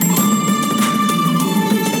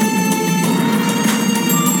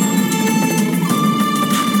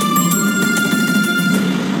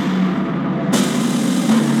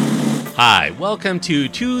Hi, welcome to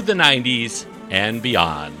the 90s and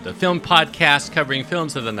Beyond, the film podcast covering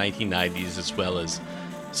films of the 1990s as well as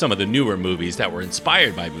some of the newer movies that were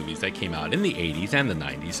inspired by movies that came out in the 80s and the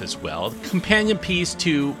 90s as well. Companion piece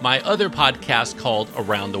to my other podcast called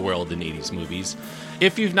Around the World in 80s Movies.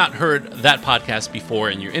 If you've not heard that podcast before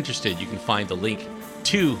and you're interested, you can find the link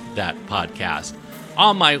to that podcast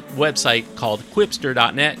on my website called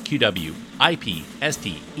Qwipster.net,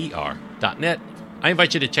 Qwipster.net. I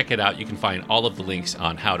invite you to check it out. You can find all of the links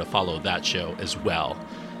on how to follow that show as well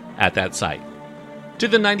at that site. To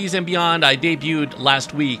the 90s and Beyond, I debuted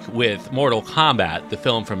last week with Mortal Kombat, the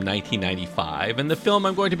film from 1995, and the film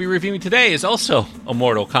I'm going to be reviewing today is also a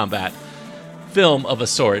Mortal Kombat film of a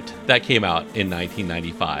sort that came out in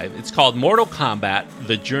 1995. It's called Mortal Kombat: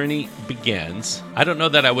 The Journey Begins. I don't know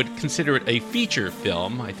that I would consider it a feature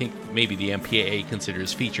film. I think maybe the MPAA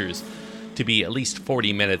considers features to be at least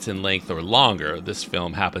 40 minutes in length or longer. This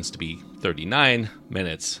film happens to be 39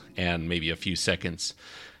 minutes and maybe a few seconds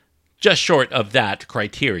just short of that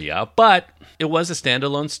criteria, but it was a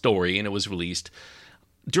standalone story and it was released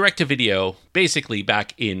direct-to-video basically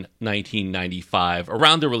back in 1995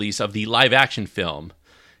 around the release of the live-action film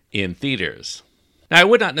in theaters. Now, I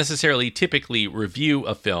would not necessarily typically review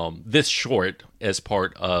a film this short as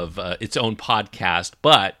part of its own podcast,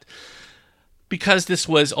 but because this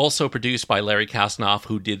was also produced by Larry Kasanoff,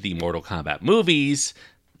 who did the Mortal Kombat movies,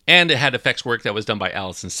 and it had effects work that was done by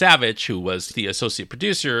Allison Savage, who was the associate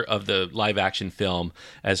producer of the live-action film,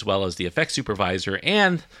 as well as the effects supervisor,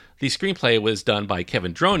 and the screenplay was done by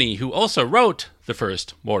Kevin Droney, who also wrote the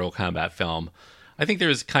first Mortal Kombat film. I think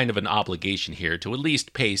there's kind of an obligation here to at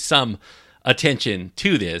least pay some attention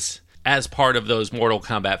to this as part of those Mortal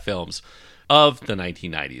Kombat films of the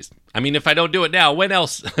 1990s. I mean, if I don't do it now, when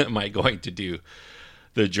else am I going to do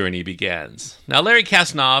The Journey Begins? Now, Larry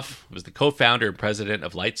Kasanoff was the co-founder and president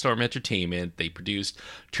of Lightstorm Entertainment. They produced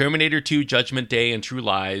Terminator 2, Judgment Day, and True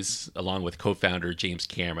Lies, along with co-founder James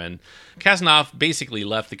Cameron. Kasanoff basically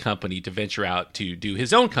left the company to venture out to do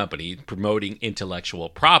his own company, promoting intellectual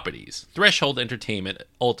properties. Threshold Entertainment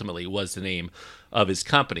ultimately was the name of his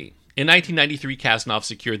company. In 1993, Kasanoff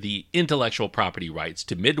secured the intellectual property rights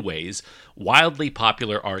to Midway's wildly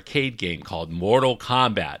popular arcade game called Mortal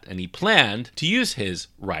Kombat, and he planned to use his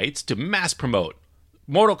rights to mass promote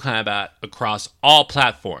Mortal Kombat across all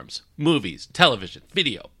platforms: movies, television,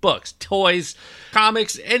 video, books, toys,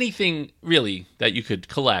 comics, anything really that you could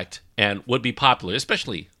collect and would be popular,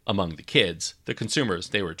 especially among the kids, the consumers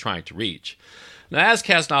they were trying to reach. Now, as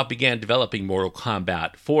Kasanoff began developing Mortal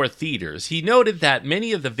Kombat for theaters, he noted that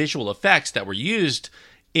many of the visual effects that were used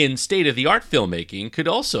in state-of-the-art filmmaking could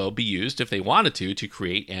also be used, if they wanted to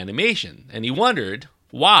create animation. And he wondered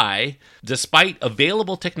why, despite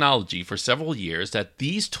available technology for several years, that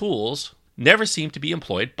these tools never seemed to be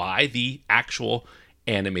employed by the actual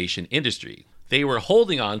animation industry. They were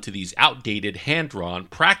holding on to these outdated hand-drawn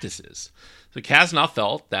practices. So Kasanoff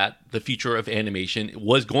felt that the future of animation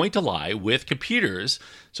was going to lie with computers,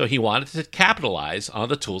 so he wanted to capitalize on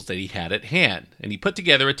the tools that he had at hand. And he put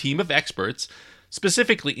together a team of experts,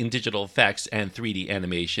 specifically in digital effects and 3D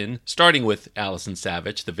animation, starting with Allison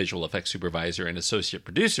Savage, the visual effects supervisor and associate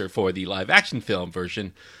producer for the live-action film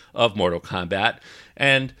version of Mortal Kombat.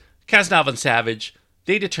 And Kasanoff and Savage,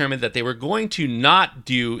 they determined that they were going to not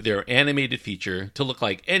do their animated feature to look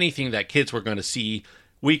like anything that kids were going to see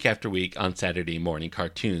week after week on Saturday morning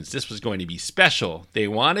cartoons. This was going to be special. They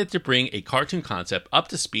wanted to bring a cartoon concept up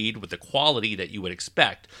to speed with the quality that you would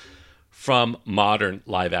expect from modern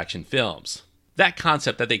live-action films. That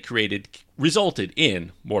concept that they created resulted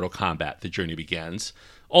in Mortal Kombat: The Journey Begins.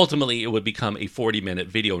 Ultimately, it would become a 40-minute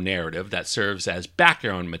video narrative that serves as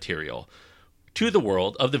background material to the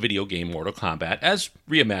world of the video game Mortal Kombat, as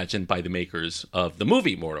reimagined by the makers of the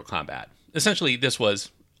movie Mortal Kombat. Essentially, this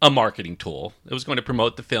was a marketing tool. It was going to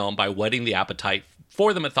promote the film by whetting the appetite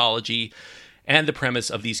for the mythology and the premise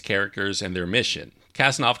of these characters and their mission.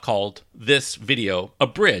 Kasanoff called this video a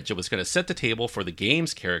bridge. It was going to set the table for the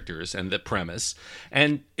game's characters and the premise,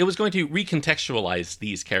 and it was going to recontextualize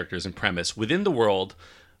these characters and premise within the world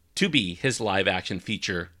to be his live-action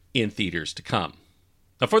feature in theaters to come.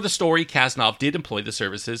 Now, for the story, Kasanoff did employ the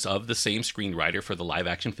services of the same screenwriter for the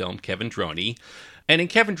live-action film, Kevin Droney. And in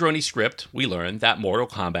Kevin Droney's script, we learn that Mortal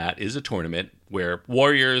Kombat is a tournament where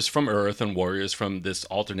warriors from Earth and warriors from this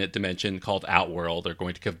alternate dimension called Outworld are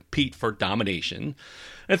going to compete for domination.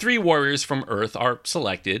 And 3 warriors from Earth are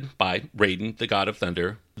selected by Raiden, the God of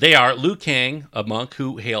Thunder. They are Liu Kang, a monk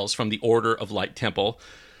who hails from the Order of Light Temple,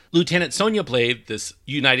 Lieutenant Sonya Blade, this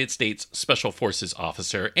United States Special Forces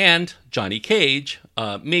officer, and Johnny Cage,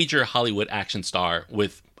 a major Hollywood action star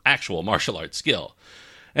with actual martial arts skill.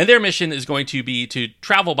 And their mission is going to be to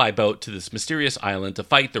travel by boat to this mysterious island to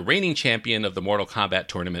fight the reigning champion of the Mortal Kombat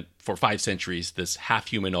tournament for 5 centuries, this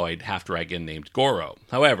half-humanoid, half-dragon named Goro.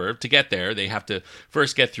 However, to get there, they have to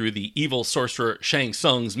first get through the evil sorcerer Shang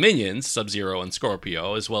Tsung's minions, Sub-Zero and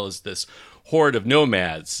Scorpio, as well as this horde of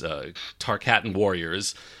nomads, Tarkatan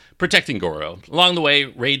warriors, protecting Goro. Along the way,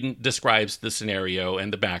 Raiden describes the scenario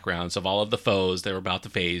and the backgrounds of all of the foes they're about to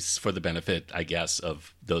face for the benefit, I guess,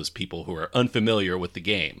 of those people who are unfamiliar with the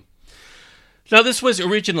game. Now, this was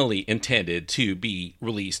originally intended to be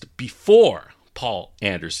released before Paul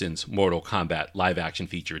Anderson's Mortal Kombat live-action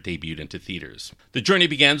feature debuted into theaters. The Journey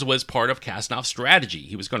Begins was part of Kasnov's strategy.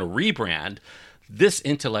 He was going to rebrand this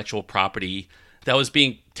intellectual property that was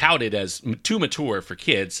being touted as too mature for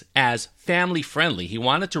kids as family-friendly. He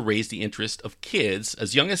wanted to raise the interest of kids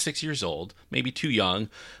as young as 6 years old, maybe too young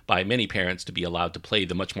by many parents to be allowed to play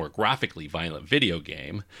the much more graphically violent video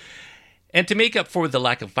game. And to make up for the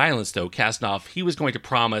lack of violence, though, Kasnov, he was going to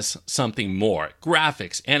promise something more.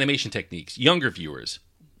 Graphics, animation techniques, younger viewers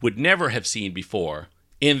would never have seen before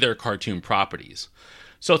in their cartoon properties.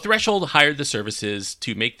 So Threshold hired the services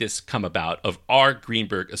to make this come about of R.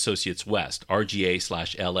 Greenberg Associates West,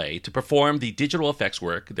 RGA/LA, to perform the digital effects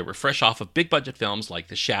work that were fresh off of big-budget films like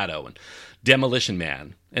The Shadow and Demolition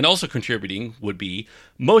Man. And also contributing would be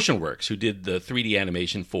MotionWorks, who did the 3D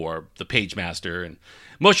animation for The Pagemaster. And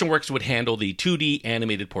MotionWorks would handle the 2D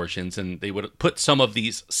animated portions, and they would put some of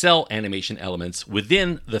these cell animation elements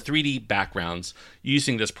within the 3D backgrounds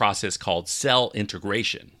using this process called cell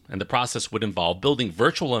integration. And the process would involve building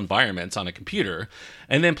virtual environments on a computer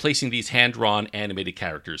and then placing these hand-drawn animated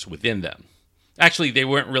characters within them. Actually, they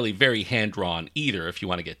weren't really very hand-drawn either, if you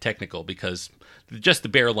want to get technical, because just the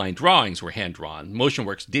bare line drawings were hand-drawn.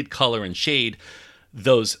 MotionWorks did color and shade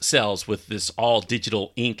those cells with this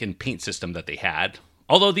all-digital ink and paint system that they had.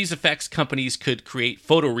 Although these effects companies could create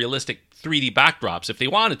photorealistic 3D backdrops if they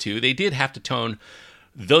wanted to, they did have to tone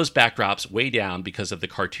those backdrops way down because of the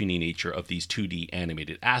cartoony nature of these 2D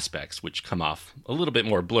animated aspects, which come off a little bit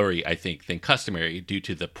more blurry, I think, than customary due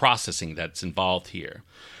to the processing that's involved here.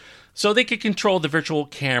 So they could control the virtual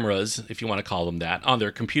cameras, if you want to call them that, on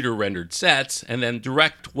their computer-rendered sets, and then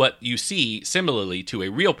direct what you see similarly to a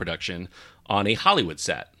real production on a Hollywood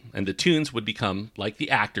set. And the toons would become like the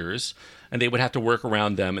actors, and they would have to work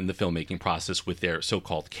around them in the filmmaking process with their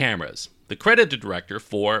so-called cameras. The credited director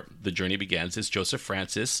for The Journey Begins is Joseph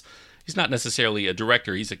Francis. He's not necessarily a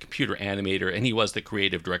director, he's a computer animator, and he was the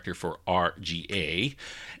creative director for RGA.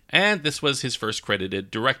 And this was his first credited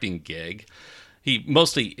directing gig. He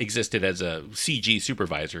mostly existed as a CG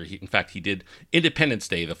supervisor. In fact, he did Independence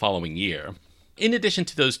Day the following year. In addition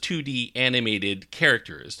to those 2D animated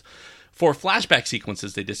characters, for flashback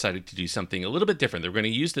sequences, they decided to do something a little bit different. They were going to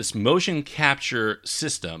use this motion capture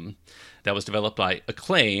system that was developed by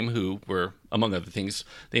Acclaim, who were, among other things,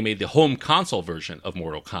 they made the home console version of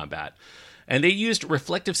Mortal Kombat. And they used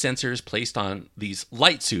reflective sensors placed on these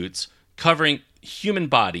light suits covering human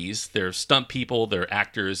bodies, their stunt people, their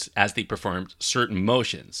actors, as they performed certain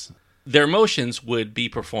motions. Their motions would be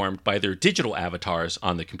performed by their digital avatars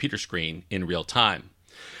on the computer screen in real time.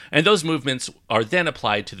 And those movements are then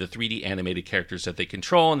applied to the 3D animated characters that they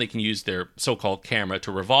control, and they can use their so-called camera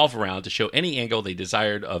to revolve around to show any angle they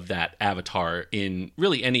desired of that avatar in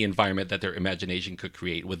really any environment that their imagination could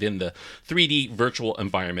create within the 3D virtual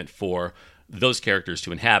environment for those characters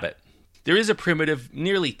to inhabit. There is a primitive,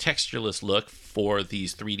 nearly textureless look for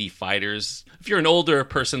these 3D fighters. If you're an older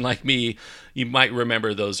person like me, you might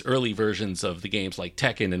remember those early versions of the games like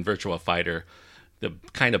Tekken and Virtua Fighter. The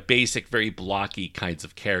kind of basic, very blocky kinds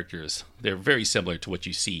of characters. They're very similar to what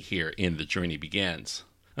you see here in The Journey Begins.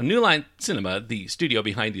 Now, New Line Cinema, the studio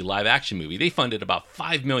behind the live-action movie, they funded about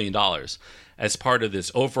 $5 million as part of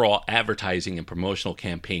this overall advertising and promotional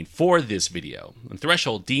campaign for this video. And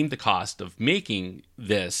Threshold deemed the cost of making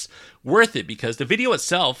this worth it because the video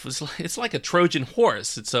itself it's like a Trojan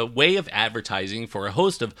horse. It's a way of advertising for a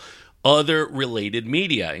host of other related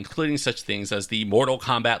media, including such things as the Mortal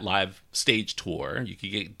Kombat Live stage tour. You could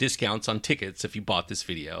get discounts on tickets if you bought this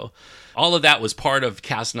video. All of that was part of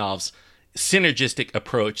Kasnov's synergistic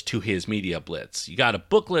approach to his media blitz. You got a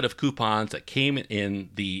booklet of coupons that came in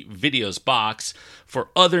the video's box for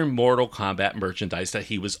other Mortal Kombat merchandise that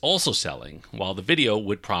he was also selling, while the video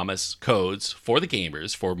would promise codes for the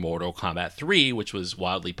gamers for Mortal Kombat 3, which was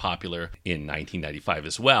wildly popular in 1995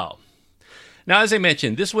 as well. Now, as I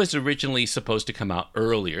mentioned, this was originally supposed to come out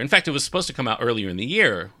earlier. In fact, it was supposed to come out earlier in the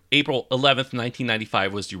year. April 11th,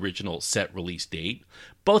 1995 was the original set release date.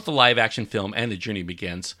 Both the live-action film and The Journey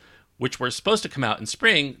Begins which were supposed to come out in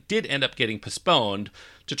spring, did end up getting postponed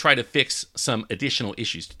to try to fix some additional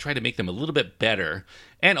issues, to try to make them a little bit better,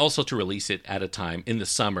 and also to release it at a time in the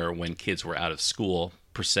summer when kids were out of school,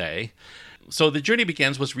 per se. So The Journey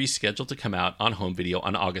Begins was rescheduled to come out on home video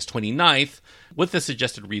on August 29th with the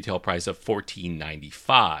suggested retail price of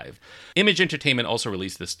 $14.95. Image Entertainment also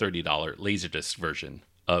released this $30 Laserdisc version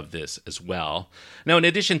of this as well. Now, in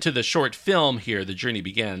addition to the short film here, The Journey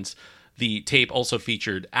Begins, the tape also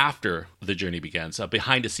featured After The Journey Begins, a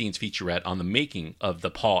behind-the-scenes featurette on the making of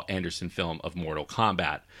the Paul Anderson film of Mortal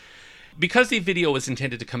Kombat. Because the video was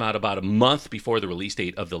intended to come out about a month before the release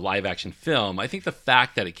date of the live-action film, I think the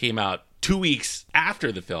fact that it came out 2 weeks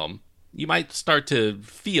after the film, you might start to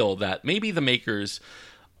feel that maybe the makers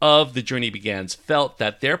of The Journey Begins felt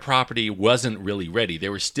that their property wasn't really ready. They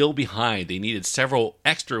were still behind. They needed several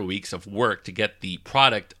extra weeks of work to get the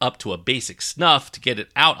product up to a basic snuff, to get it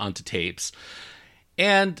out onto tapes.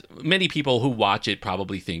 And many people who watch it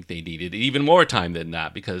probably think they needed even more time than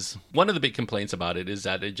that, because one of the big complaints about it is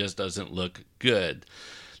that it just doesn't look good.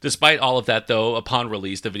 Despite all of that, though, upon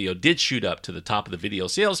release, the video did shoot up to the top of the video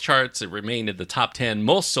sales charts. It remained in the top 10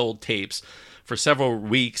 most sold tapes for several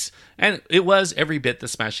weeks, and it was every bit the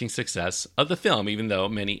smashing success of the film, even though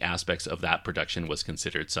many aspects of that production was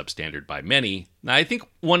considered substandard by many. Now, I think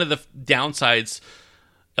one of the downsides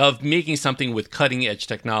of making something with cutting-edge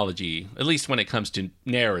technology, at least when it comes to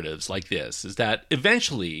narratives like this, is that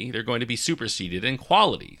eventually they're going to be superseded in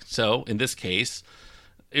quality. So, in this case,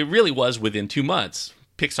 it really was within 2 months.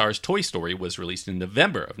 Pixar's Toy Story was released in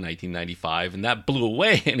November of 1995, and that blew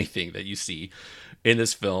away anything that you see in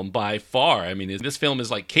this film by far. I mean, this film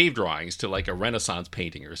is like cave drawings to like a Renaissance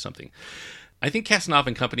painting or something. I think Casanova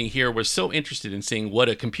and company here were so interested in seeing what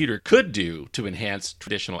a computer could do to enhance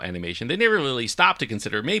traditional animation, they never really stopped to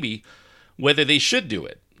consider maybe whether they should do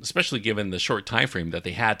it, especially given the short time frame that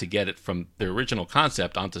they had to get it from their original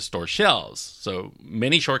concept onto store shelves. So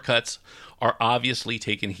many shortcuts are obviously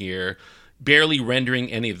taken here, barely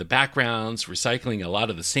rendering any of the backgrounds, recycling a lot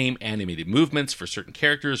of the same animated movements for certain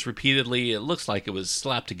characters repeatedly. It looks like it was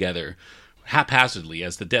slapped together haphazardly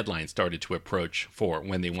as the deadline started to approach for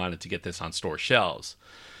when they wanted to get this on store shelves.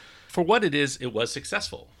 For what it is, it was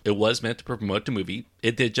successful. It was meant to promote the movie.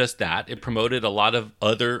 It did just that. It promoted a lot of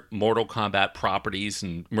other Mortal Kombat properties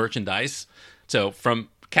and merchandise. So from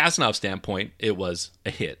Casanov's standpoint, it was a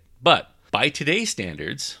hit. But by today's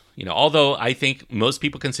standards, although I think most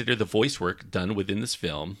people consider the voice work done within this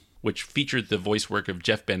film, which featured the voice work of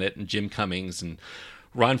Jeff Bennett and Jim Cummings and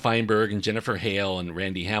Ron Feinberg and Jennifer Hale and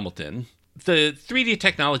Randy Hamilton, the 3D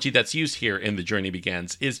technology that's used here in The Journey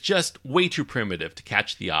Begins is just way too primitive to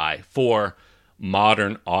catch the eye for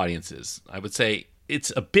modern audiences. I would say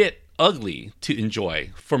it's a bit ugly to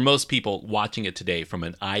enjoy for most people watching it today from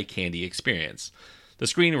an eye candy experience. The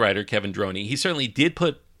screenwriter, Kevin Droney, he certainly did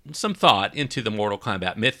put some thought into the Mortal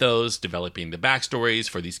Kombat mythos, developing the backstories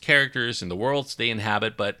for these characters and the worlds they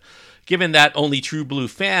inhabit, but given that only true blue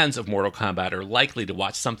fans of Mortal Kombat are likely to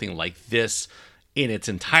watch something like this in its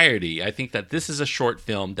entirety, I think that this is a short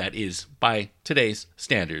film that is, by today's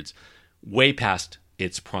standards, way past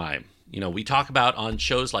its prime. We talk about on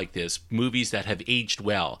shows like this, movies that have aged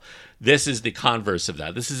well. This is the converse of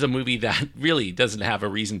that. This is a movie that really doesn't have a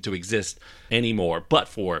reason to exist anymore, but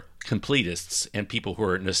for completists and people who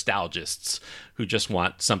are nostalgists who just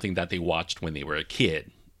want something that they watched when they were a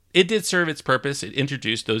kid. It did serve its purpose. It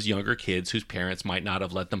introduced those younger kids whose parents might not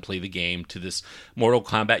have let them play the game to this Mortal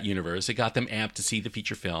Kombat universe. It got them amped to see the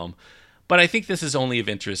feature film. But I think this is only of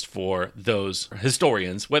interest for those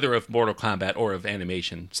historians, whether of Mortal Kombat or of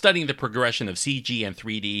animation, studying the progression of CG and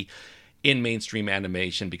 3D in mainstream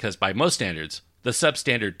animation, because by most standards, the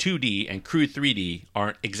substandard 2D and crude 3D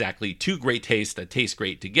aren't exactly two great tastes that taste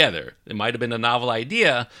great together. It might have been a novel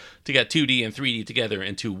idea to get 2D and 3D together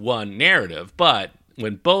into one narrative, but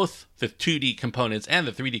when both the 2D components and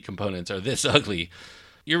the 3D components are this ugly,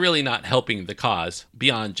 you're really not helping the cause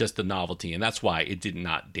beyond just the novelty. And that's why it did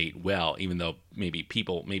not date well, even though maybe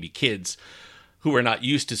kids who are not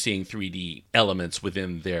used to seeing 3D elements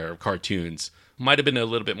within their cartoons might have been a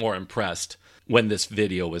little bit more impressed when this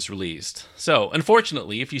video was released. So,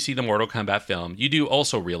 unfortunately, if you see the Mortal Kombat film, you do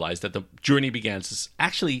also realize that The Journey Begins is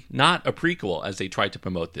actually not a prequel as they tried to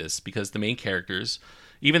promote this, because the main characters,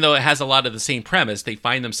 even though it has a lot of the same premise, they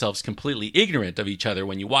find themselves completely ignorant of each other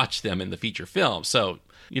when you watch them in the feature film. So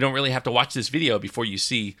you don't really have to watch this video before you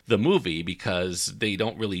see the movie, because they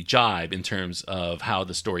don't really jibe in terms of how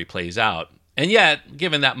the story plays out. And yet,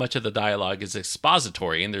 given that much of the dialogue is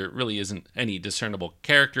expository and there really isn't any discernible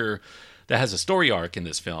character that has a story arc in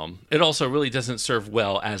this film, it also really doesn't serve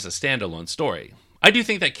well as a standalone story. I do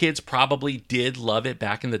think that kids probably did love it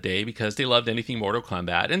back in the day because they loved anything Mortal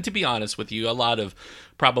Kombat. And to be honest with you, a lot of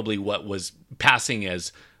probably what was passing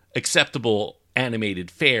as acceptable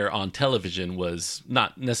animated fare on television was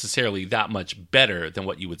not necessarily that much better than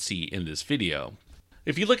what you would see in this video.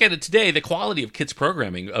 If you look at it today, the quality of kids'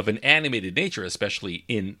 programming of an animated nature, especially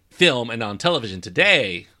in film and on television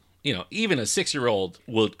today, even a 6-year-old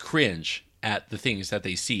would cringe at the things that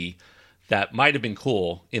they see that might have been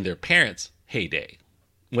cool in their parents' heyday.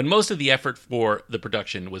 When most of the effort for the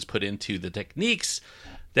production was put into the techniques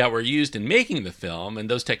that were used in making the film, and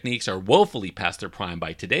those techniques are woefully past their prime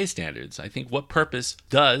by today's standards, I think what purpose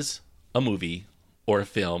does a movie or a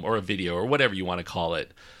film or a video or whatever you want to call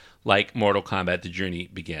it, like Mortal Kombat: The Journey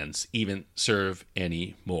Begins, even serve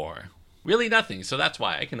anymore? Really nothing, so that's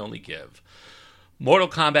why I can only give Mortal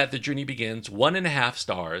Kombat: The Journey Begins 1.5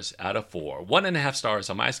 stars out of 4. 1.5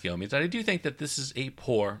 stars on my scale means that I do think that this is a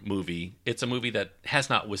poor movie. It's a movie that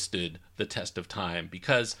has not withstood the test of time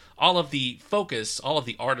because all of the focus, all of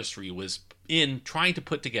the artistry was in trying to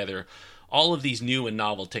put together all of these new and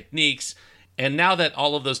novel techniques. And now that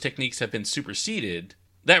all of those techniques have been superseded,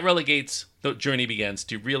 that relegates The Journey Begins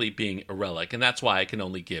to really being a relic. And that's why I can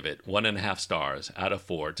only give it 1.5 stars out of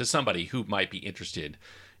 4 to somebody who might be interested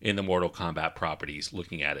in the Mortal Kombat properties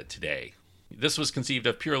looking at it today. This was conceived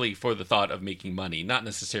of purely for the thought of making money, not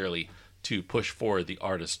necessarily to push forward the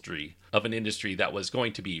artistry of an industry that was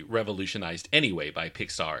going to be revolutionized anyway by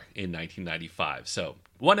Pixar in 1995. So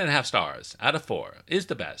 1.5 stars out of 4 is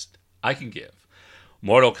the best I can give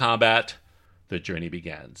Mortal Kombat: The Journey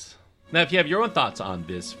Begins. Now, if you have your own thoughts on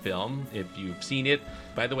this film, if you've seen it,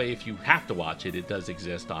 by the way, if you have to watch it, it does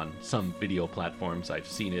exist on some video platforms. I've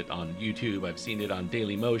seen it on YouTube, I've seen it on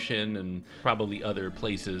Dailymotion, and probably other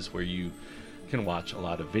places where you can watch a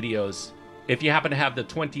lot of videos. If you happen to have the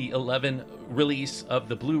 2011 release of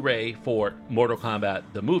the Blu-ray for Mortal Kombat,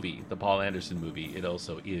 the movie, the Paul Anderson movie, it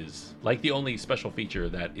also is like the only special feature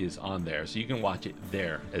that is on there, so you can watch it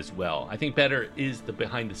there as well. I think better is the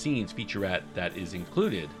behind-the-scenes featurette that is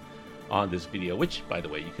included on this video, which, by the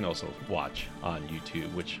way, you can also watch on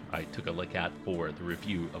YouTube, which I took a look at for the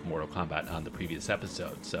review of Mortal Kombat on the previous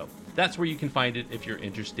episode. So that's where you can find it if you're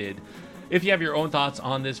interested. If you have your own thoughts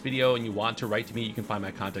on this video and you want to write to me, you can find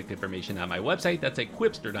my contact information at my website. That's at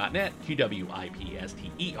quipster.net,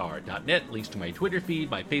 QWIPSTER.net. Links to my Twitter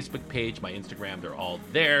feed, my Facebook page, my Instagram, they're all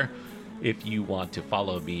there. If you want to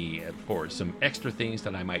follow me for some extra things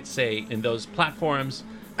that I might say in those platforms.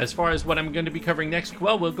 As far as what I'm going to be covering next,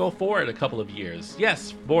 well, we'll go forward a couple of years.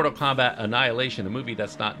 Yes, Mortal Kombat Annihilation, a movie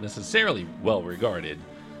that's not necessarily well regarded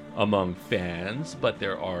among fans, but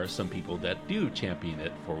there are some people that do champion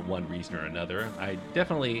it for one reason or another. I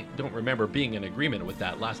definitely don't remember being in agreement with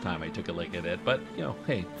that last time I took a look at it, but,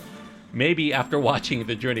 hey, maybe after watching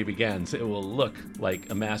The Journey Begins, it will look like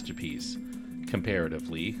a masterpiece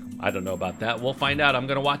comparatively. I don't know about that. We'll find out. I'm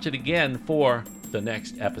going to watch it again for the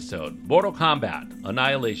next episode. Mortal Kombat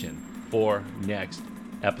Annihilation for next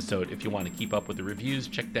episode. If you want to keep up with the reviews,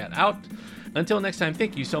 check that out. Until next time,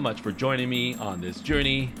 thank you so much for joining me on this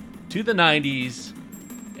journey to the 90s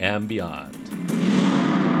and beyond.